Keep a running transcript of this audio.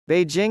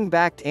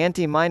Beijing-backed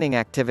anti-mining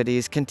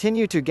activities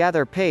continue to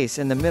gather pace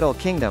in the Middle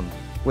Kingdom,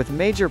 with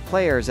major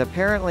players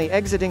apparently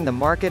exiting the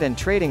market and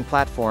trading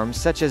platforms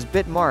such as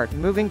Bitmart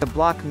moving to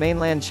block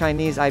mainland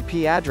Chinese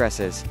IP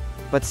addresses.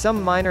 But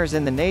some miners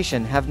in the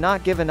nation have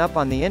not given up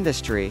on the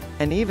industry,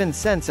 and even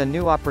sense a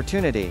new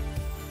opportunity.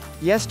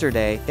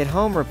 Yesterday,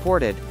 ithome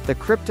reported, the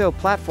crypto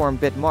platform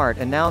Bitmart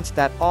announced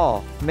that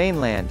all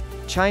mainland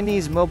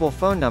Chinese mobile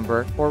phone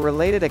number, or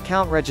related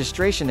account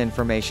registration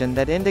information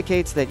that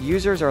indicates that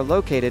users are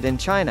located in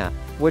China,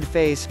 would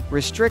face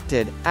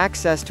restricted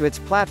access to its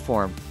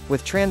platform,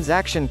 with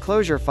transaction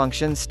closure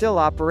functions still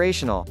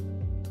operational.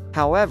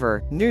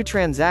 However, new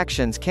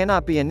transactions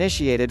cannot be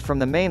initiated from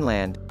the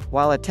mainland,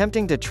 while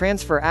attempting to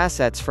transfer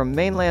assets from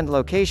mainland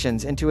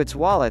locations into its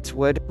wallets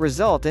would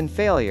result in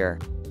failure.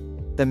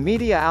 The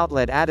media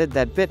outlet added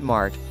that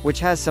Bitmart, which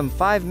has some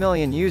 5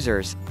 million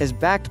users, is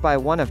backed by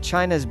one of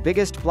China's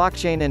biggest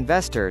blockchain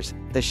investors,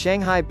 the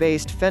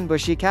Shanghai-based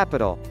Fenbushi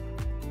Capital.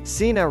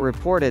 Sina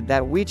reported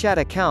that WeChat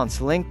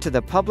accounts linked to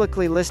the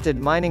publicly listed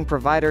mining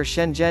provider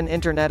Shenzhen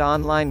Internet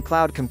Online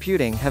Cloud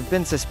Computing have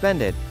been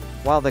suspended,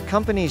 while the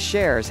company's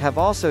shares have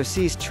also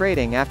ceased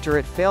trading after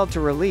it failed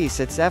to release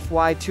its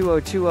FY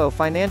 2020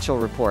 financial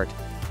report.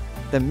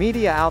 The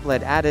media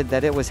outlet added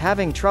that it was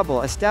having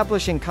trouble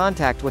establishing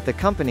contact with the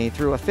company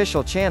through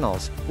official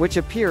channels, which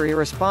appear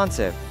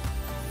irresponsive.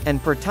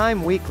 And per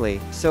Time Weekly,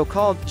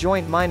 so-called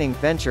joint mining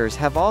ventures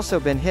have also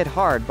been hit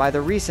hard by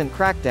the recent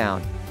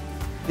crackdown.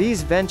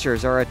 These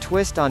ventures are a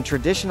twist on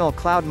traditional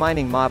cloud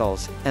mining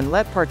models, and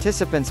let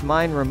participants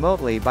mine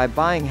remotely by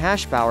buying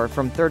hash power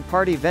from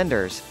third-party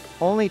vendors,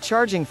 only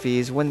charging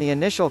fees when the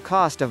initial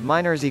cost of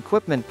miners'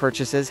 equipment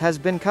purchases has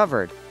been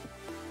covered.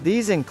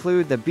 These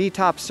include the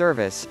BTOP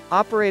service,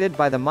 operated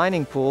by the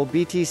mining pool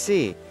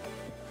BTC.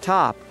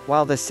 Top,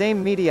 while the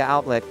same media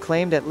outlet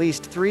claimed at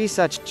least 3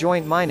 such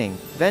joint mining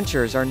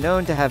ventures are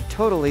known to have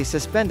totally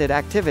suspended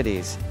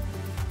activities.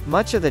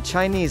 Much of the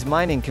Chinese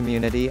mining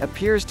community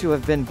appears to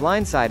have been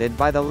blindsided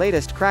by the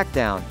latest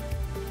crackdown.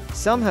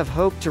 Some have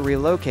hoped to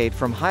relocate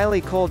from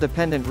highly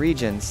coal-dependent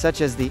regions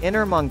such as the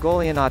Inner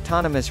Mongolian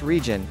Autonomous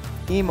Region,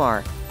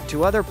 IMAR,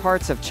 to other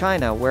parts of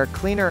China where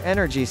cleaner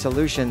energy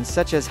solutions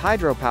such as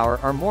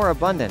hydropower are more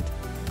abundant.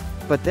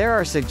 But there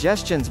are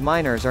suggestions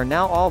miners are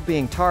now all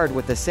being tarred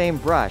with the same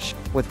brush,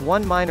 with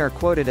one miner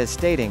quoted as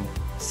stating,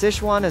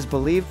 "Sichuan is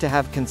believed to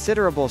have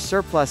considerable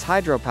surplus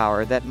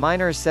hydropower that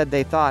miners said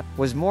they thought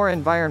was more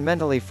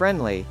environmentally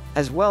friendly,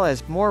 as well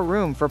as more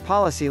room for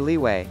policy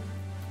leeway."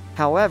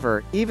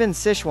 However, even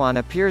Sichuan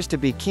appears to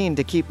be keen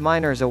to keep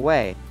miners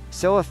away,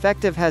 so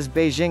effective has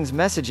Beijing's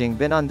messaging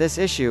been on this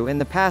issue in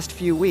the past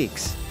few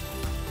weeks.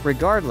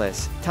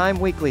 Regardless, Time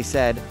Weekly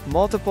said,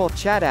 multiple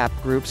chat app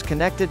groups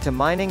connected to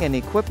mining and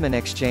equipment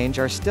exchange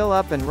are still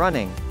up and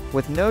running,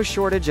 with no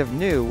shortage of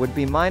new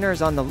would-be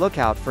miners on the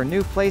lookout for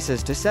new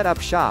places to set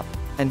up shop,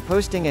 and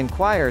posting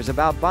inquiries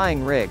about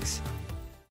buying rigs.